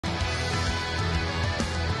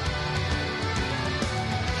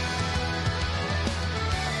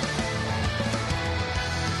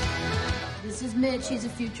Mitch, he's a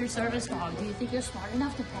future service dog. Do you think you're smart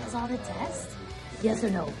enough to pass all the tests? Yes or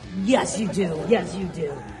no? Yes, you do. Yes, you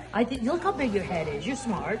do. I think, look how big your head is. You're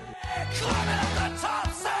smart. Climbing up the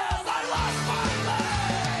top stairs, I lost my leg.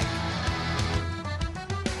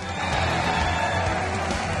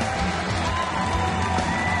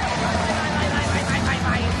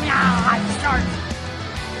 Start.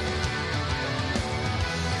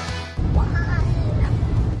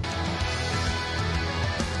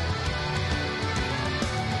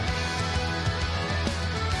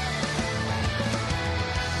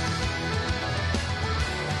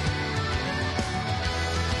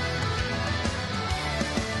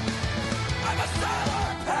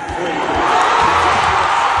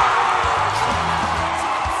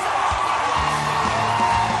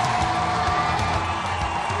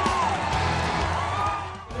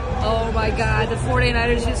 God, the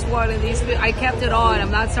 49ers just won, and I kept it on.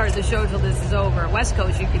 I'm not starting the show till this is over. West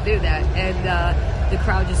Coast, you can do that. And the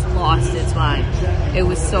crowd just lost its mind. It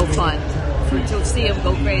was so fun to see them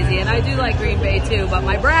go crazy. And I do like Green Bay, too. But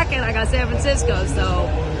my bracket, I got San Francisco, so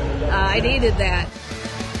I needed that.